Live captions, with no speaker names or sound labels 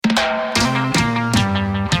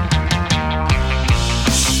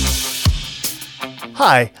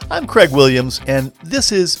Hi, I'm Craig Williams, and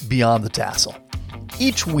this is Beyond the Tassel.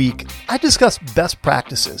 Each week, I discuss best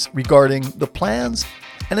practices regarding the plans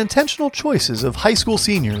and intentional choices of high school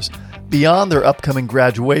seniors beyond their upcoming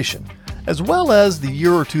graduation, as well as the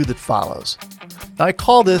year or two that follows. Now, I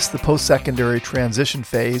call this the post-secondary transition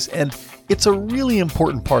phase, and it's a really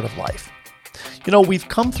important part of life. You know, we've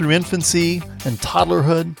come through infancy and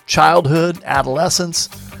toddlerhood, childhood, adolescence,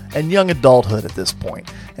 and young adulthood at this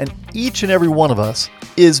point, and each and every one of us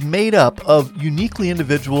is made up of uniquely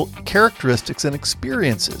individual characteristics and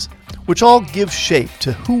experiences, which all give shape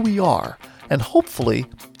to who we are, and hopefully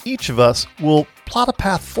each of us will plot a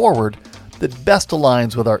path forward that best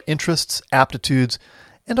aligns with our interests, aptitudes,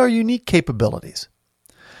 and our unique capabilities.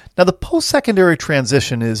 Now, the post-secondary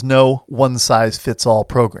transition is no one-size-fits-all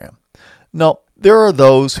program. No, there are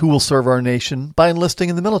those who will serve our nation by enlisting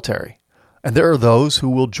in the military, and there are those who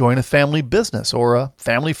will join a family business or a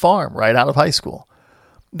family farm right out of high school.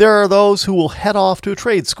 There are those who will head off to a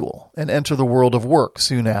trade school and enter the world of work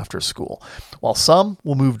soon after school, while some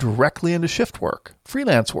will move directly into shift work,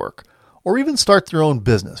 freelance work, or even start their own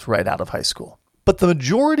business right out of high school. But the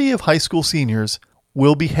majority of high school seniors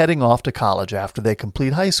will be heading off to college after they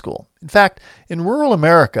complete high school. In fact, in rural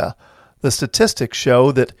America, the statistics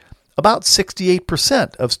show that about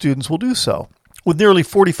 68% of students will do so, with nearly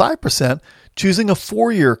 45% choosing a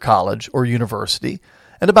four-year college or university,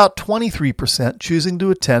 and about 23% choosing to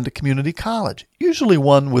attend a community college, usually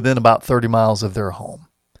one within about 30 miles of their home.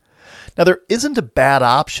 Now, there isn't a bad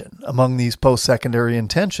option among these post-secondary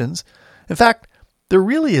intentions. In fact, there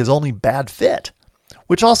really is only bad fit,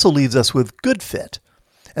 which also leaves us with good fit.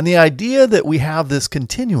 And the idea that we have this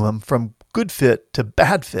continuum from good fit to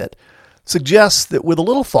bad fit suggests that with a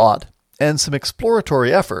little thought and some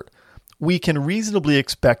exploratory effort, we can reasonably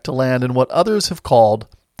expect to land in what others have called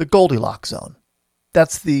the Goldilocks zone.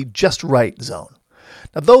 That's the just right zone.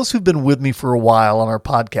 Now, those who've been with me for a while on our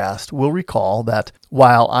podcast will recall that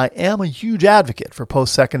while I am a huge advocate for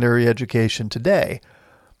post-secondary education today,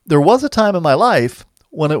 there was a time in my life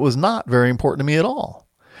when it was not very important to me at all.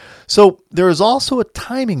 So there is also a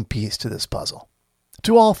timing piece to this puzzle.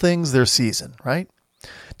 To all things, their season, right?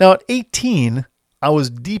 Now, at 18, I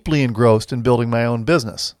was deeply engrossed in building my own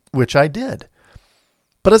business, which I did.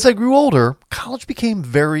 But as I grew older, college became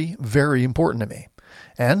very, very important to me.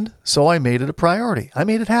 And so I made it a priority. I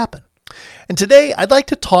made it happen. And today, I'd like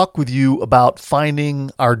to talk with you about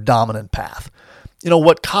finding our dominant path. You know,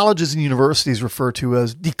 what colleges and universities refer to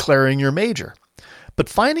as declaring your major. But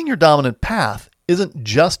finding your dominant path isn't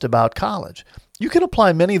just about college. You can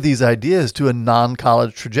apply many of these ideas to a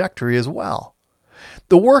non-college trajectory as well.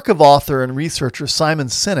 The work of author and researcher Simon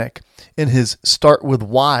Sinek in his Start With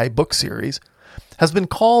Why book series has been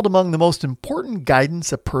called among the most important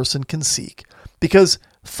guidance a person can seek, because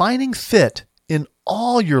finding fit in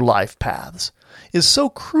all your life paths is so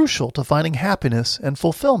crucial to finding happiness and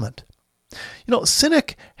fulfillment. You know,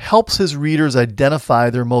 Sinek helps his readers identify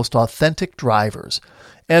their most authentic drivers,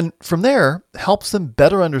 and from there helps them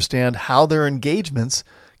better understand how their engagements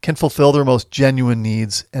can fulfill their most genuine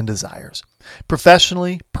needs and desires,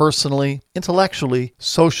 professionally, personally, intellectually,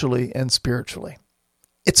 socially, and spiritually.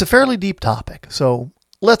 It's a fairly deep topic, so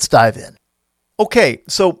let's dive in. Okay,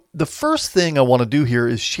 so the first thing I want to do here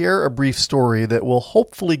is share a brief story that will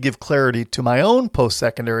hopefully give clarity to my own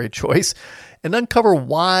post-secondary choice and uncover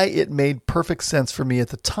why it made perfect sense for me at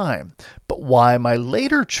the time, but why my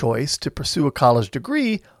later choice to pursue a college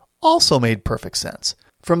degree also made perfect sense.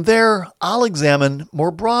 From there, I'll examine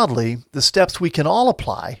more broadly the steps we can all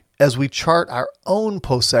apply as we chart our own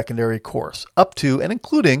post-secondary course, up to and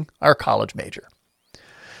including our college major.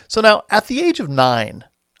 So now, at the age of 9,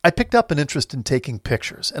 I picked up an interest in taking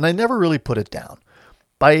pictures, and I never really put it down.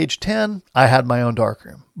 By age 10, I had my own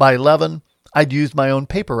darkroom. By 11, I'd used my own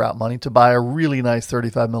paper route money to buy a really nice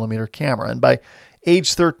 35mm camera. And by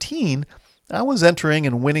age 13, I was entering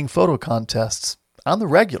and winning photo contests on the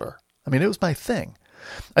regular. I mean, it was my thing.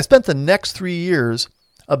 I spent the next 3 years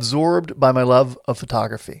absorbed by my love of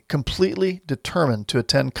photography, completely determined to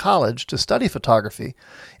attend college to study photography,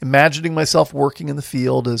 imagining myself working in the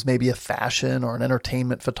field as maybe a fashion or an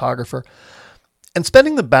entertainment photographer, and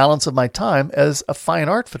spending the balance of my time as a fine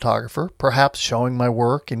art photographer, perhaps showing my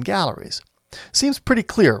work in galleries. Seems pretty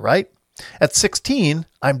clear, right? At 16,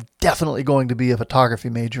 I'm definitely going to be a photography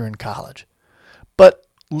major in college. But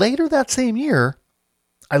later that same year,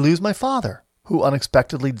 I lose my father, who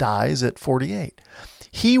unexpectedly dies at 48.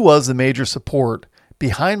 He was the major support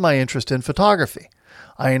behind my interest in photography.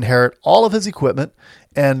 I inherit all of his equipment,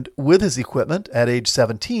 and with his equipment, at age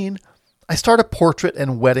 17, I start a portrait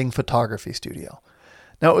and wedding photography studio.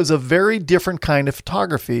 Now, it was a very different kind of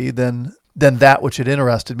photography than than that which had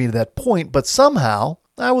interested me to that point, but somehow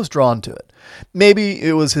I was drawn to it. Maybe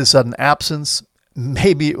it was his sudden absence.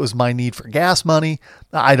 Maybe it was my need for gas money.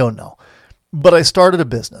 I don't know. But I started a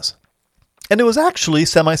business. And it was actually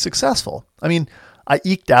semi-successful. I mean, I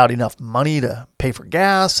eked out enough money to pay for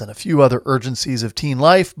gas and a few other urgencies of teen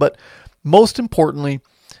life, but most importantly,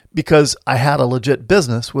 because I had a legit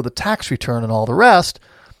business with a tax return and all the rest,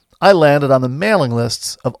 I landed on the mailing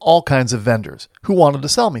lists of all kinds of vendors who wanted to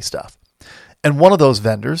sell me stuff. And one of those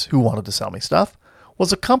vendors who wanted to sell me stuff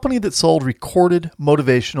was a company that sold recorded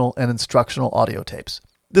motivational and instructional audio tapes.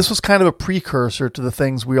 This was kind of a precursor to the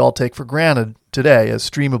things we all take for granted today as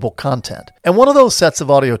streamable content. And one of those sets of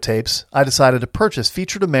audio tapes I decided to purchase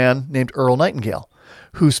featured a man named Earl Nightingale,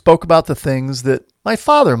 who spoke about the things that my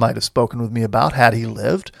father might have spoken with me about had he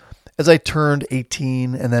lived, as I turned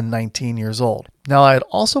 18 and then 19 years old. Now, I had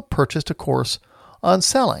also purchased a course on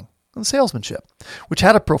selling and salesmanship, which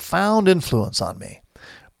had a profound influence on me.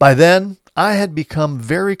 By then, I had become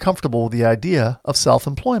very comfortable with the idea of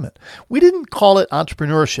self-employment. We didn't call it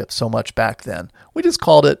entrepreneurship so much back then. We just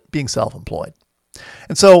called it being self-employed.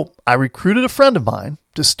 And so I recruited a friend of mine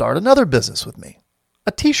to start another business with me,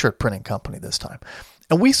 a t-shirt printing company this time.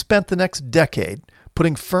 And we spent the next decade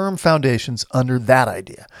putting firm foundations under that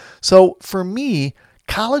idea. So for me,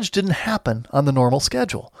 college didn't happen on the normal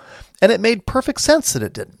schedule. And it made perfect sense that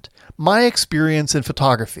it didn't. My experience in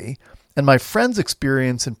photography and my friend's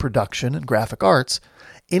experience in production and graphic arts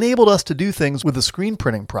enabled us to do things with the screen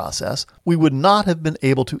printing process we would not have been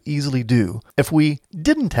able to easily do if we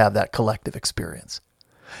didn't have that collective experience.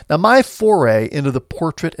 Now, my foray into the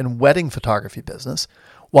portrait and wedding photography business,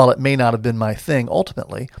 while it may not have been my thing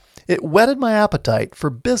ultimately, it whetted my appetite for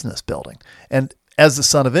business building. And as the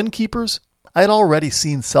son of innkeepers, I had already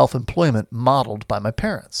seen self-employment modeled by my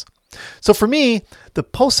parents. So for me, the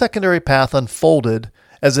post-secondary path unfolded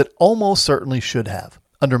as it almost certainly should have.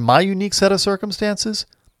 Under my unique set of circumstances,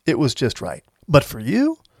 it was just right. But for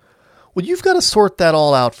you? Well, you've got to sort that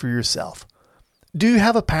all out for yourself. Do you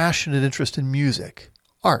have a passion and interest in music,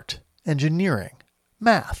 art, engineering,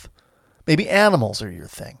 math? Maybe animals are your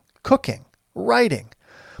thing, cooking, writing,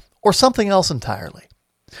 or something else entirely.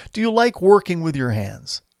 Do you like working with your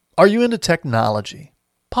hands? Are you into technology,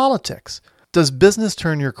 politics? Does business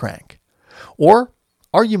turn your crank? Or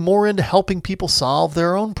are you more into helping people solve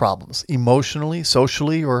their own problems, emotionally,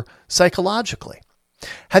 socially, or psychologically?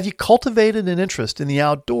 Have you cultivated an interest in the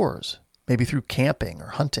outdoors, maybe through camping or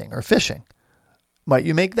hunting or fishing? Might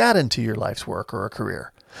you make that into your life's work or a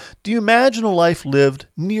career? Do you imagine a life lived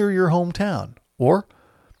near your hometown? Or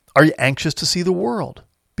are you anxious to see the world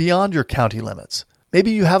beyond your county limits?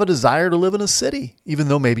 Maybe you have a desire to live in a city, even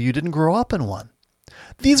though maybe you didn't grow up in one.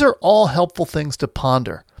 These are all helpful things to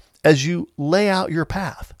ponder as you lay out your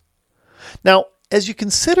path. Now, as you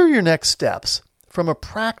consider your next steps from a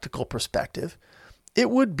practical perspective, it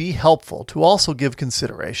would be helpful to also give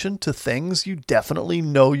consideration to things you definitely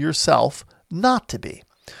know yourself not to be.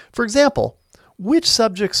 For example, which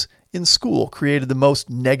subjects in school created the most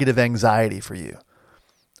negative anxiety for you?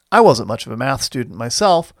 I wasn't much of a math student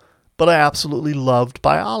myself, but I absolutely loved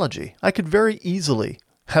biology. I could very easily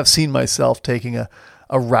have seen myself taking a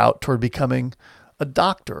route toward becoming a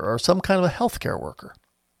doctor or some kind of a healthcare worker.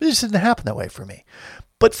 It just didn't happen that way for me.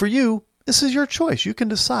 But for you, this is your choice. You can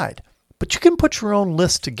decide. But you can put your own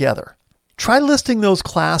list together. Try listing those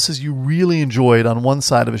classes you really enjoyed on one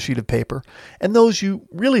side of a sheet of paper and those you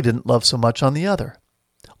really didn't love so much on the other.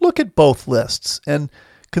 Look at both lists and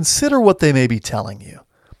consider what they may be telling you.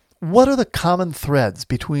 What are the common threads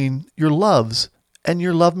between your loves and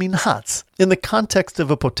your love-me-nots in the context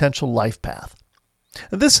of a potential life path?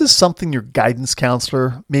 This is something your guidance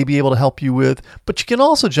counselor may be able to help you with, but you can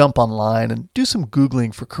also jump online and do some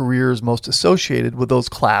Googling for careers most associated with those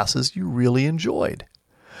classes you really enjoyed.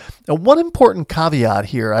 Now, one important caveat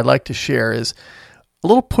here I'd like to share is a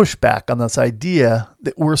little pushback on this idea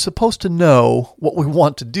that we're supposed to know what we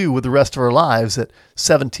want to do with the rest of our lives at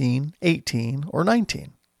 17, 18, or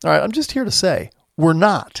 19. All right, I'm just here to say, we're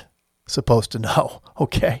not supposed to know,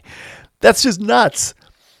 okay? That's just nuts.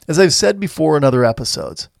 As I've said before in other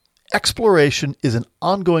episodes, exploration is an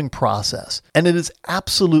ongoing process, and it is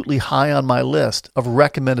absolutely high on my list of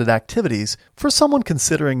recommended activities for someone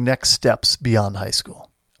considering next steps beyond high school.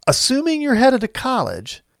 Assuming you're headed to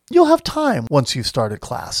college, you'll have time once you've started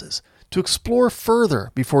classes to explore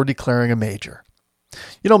further before declaring a major.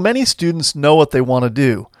 You know, many students know what they want to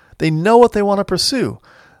do. They know what they want to pursue,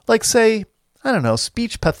 like say, I don't know,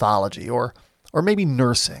 speech pathology or maybe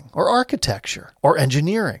nursing, or architecture, or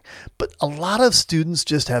engineering. But a lot of students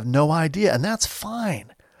just have no idea, and that's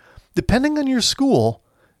fine. Depending on your school,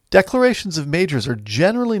 declarations of majors are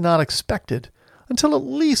generally not expected until at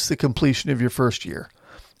least the completion of your first year,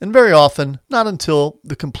 and very often not until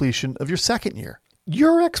the completion of your second year.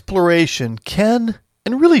 Your exploration can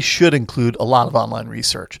and really should include a lot of online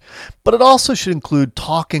research, but it also should include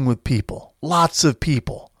talking with people, lots of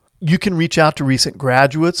people. You can reach out to recent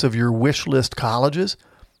graduates of your wish list colleges.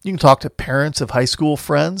 You can talk to parents of high school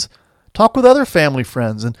friends, talk with other family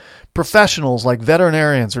friends and professionals like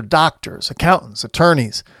veterinarians or doctors, accountants,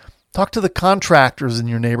 attorneys. Talk to the contractors in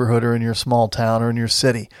your neighborhood or in your small town or in your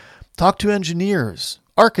city. Talk to engineers,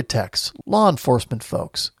 architects, law enforcement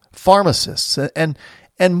folks, pharmacists, and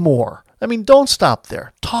more. I mean, don't stop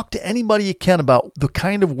there. Talk to anybody you can about the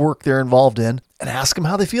kind of work they're involved in and ask them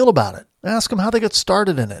how they feel about it. Ask them how they got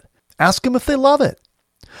started in it. Ask them if they love it.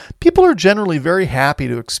 People are generally very happy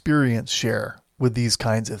to share with these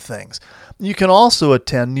kinds of things. You can also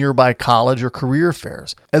attend nearby college or career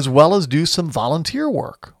fairs, as well as do some volunteer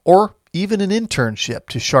work or even an internship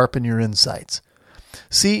to sharpen your insights.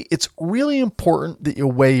 See, it's really important that you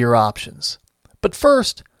weigh your options. But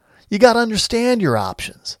first, you got to understand your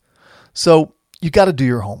options. So you got to do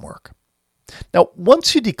your homework. Now,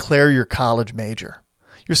 once you declare your college major,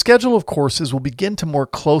 your schedule of courses will begin to more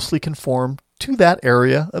closely conform to that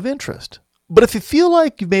area of interest. But if you feel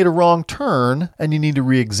like you've made a wrong turn and you need to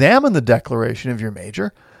re-examine the declaration of your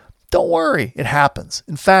major, don't worry, it happens.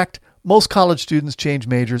 In fact, most college students change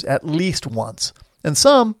majors at least once, and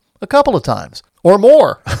some a couple of times, or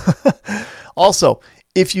more. Also,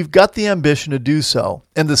 if you've got the ambition to do so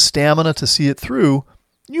and the stamina to see it through,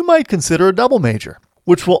 you might consider a double major,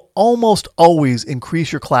 which will almost always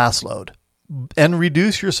increase your class load and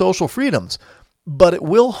reduce your social freedoms, but it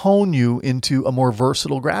will hone you into a more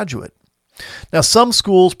versatile graduate. Now, some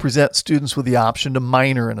schools present students with the option to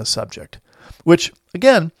minor in a subject, which,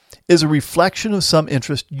 again, is a reflection of some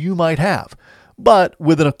interest you might have, but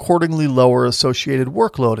with an accordingly lower associated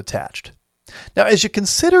workload attached. Now, as you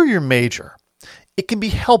consider your major, it can be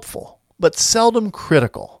helpful, but seldom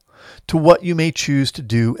critical, to what you may choose to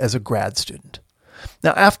do as a grad student.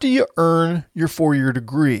 Now, after you earn your 4-year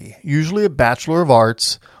degree, usually a Bachelor of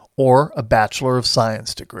Arts or a Bachelor of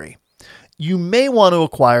Science degree, you may want to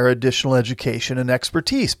acquire additional education and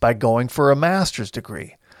expertise by going for a master's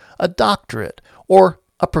degree, a doctorate, or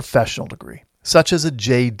a professional degree, such as a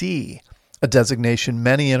JD, a designation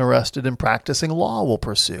many interested in practicing law will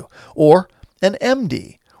pursue, or an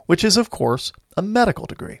MD, which is, of course, a medical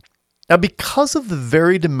degree. Now, because of the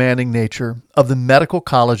very demanding nature of the medical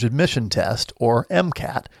college admission test, or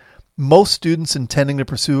MCAT, most students intending to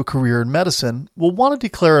pursue a career in medicine will want to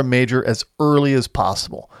declare a major as early as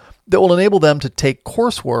possible that will enable them to take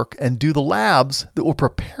coursework and do the labs that will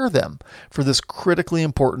prepare them for this critically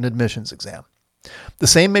important admissions exam. The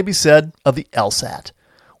same may be said of the LSAT,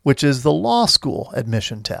 which is the law school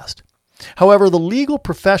admission test. However, the legal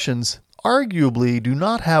professions arguably do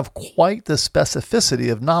not have quite the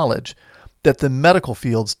specificity of knowledge that the medical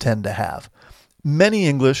fields tend to have. Many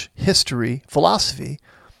English, history, philosophy,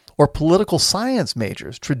 or political science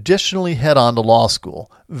majors traditionally head on to law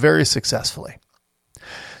school very successfully.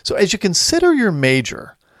 So as you consider your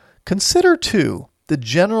major, consider too the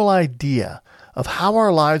general idea of how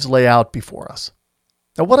our lives lay out before us.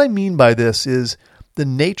 Now, what I mean by this is the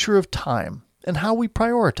nature of time and how we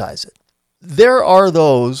prioritize it. There are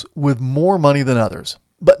those with more money than others,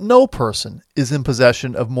 but no person is in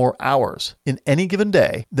possession of more hours in any given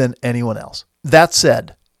day than anyone else. That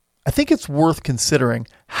said, I think it's worth considering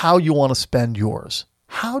how you want to spend yours.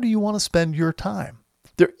 How do you want to spend your time?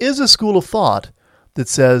 There is a school of thought that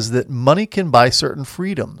says that money can buy certain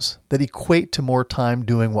freedoms that equate to more time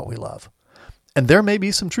doing what we love. And there may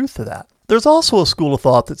be some truth to that. There's also a school of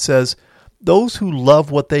thought that says those who love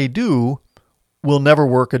what they do will never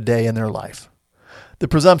work a day in their life. The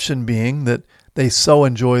presumption being that they so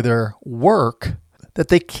enjoy their work that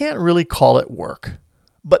they can't really call it work,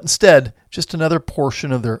 but instead just another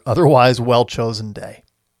portion of their otherwise well-chosen day.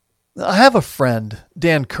 I have a friend,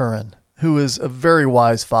 Dan Curran, who is a very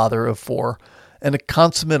wise father of 4 and a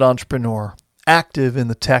consummate entrepreneur, active in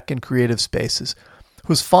the tech and creative spaces,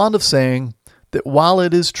 who's fond of saying that while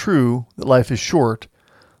it is true that life is short,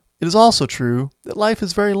 it is also true that life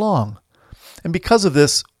is very long. And because of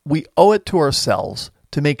this, we owe it to ourselves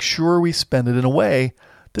to make sure we spend it in a way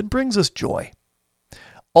that brings us joy.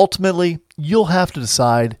 Ultimately, you'll have to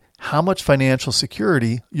decide how much financial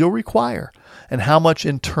security you'll require and how much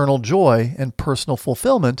internal joy and personal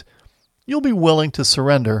fulfillment you'll be willing to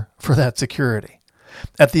surrender for that security.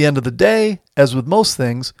 At the end of the day, as with most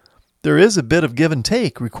things, there is a bit of give and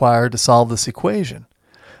take required to solve this equation.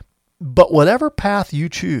 But whatever path you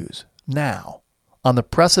choose now, on the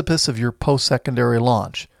precipice of your post-secondary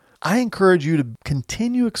launch, I encourage you to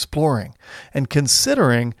continue exploring and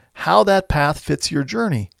considering how that path fits your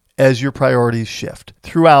journey as your priorities shift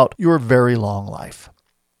throughout your very long life.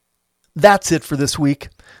 That's it for this week.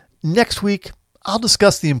 Next week, I'll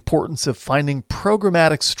discuss the importance of finding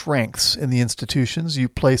programmatic strengths in the institutions you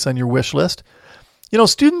place on your wish list.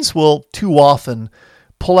 Students will too often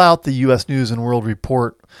pull out the U.S. News & World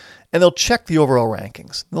Report and they'll check the overall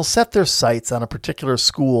rankings. They'll set their sights on a particular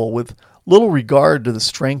school with little regard to the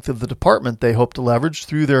strength of the department they hope to leverage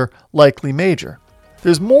through their likely major.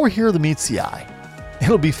 There's more here than meets the eye.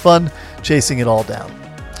 It'll be fun chasing it all down.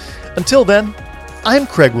 Until then, I'm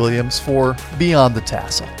Craig Williams for Beyond the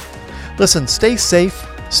Tassel. Listen, stay safe,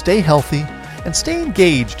 stay healthy, and stay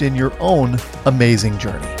engaged in your own amazing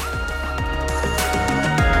journey.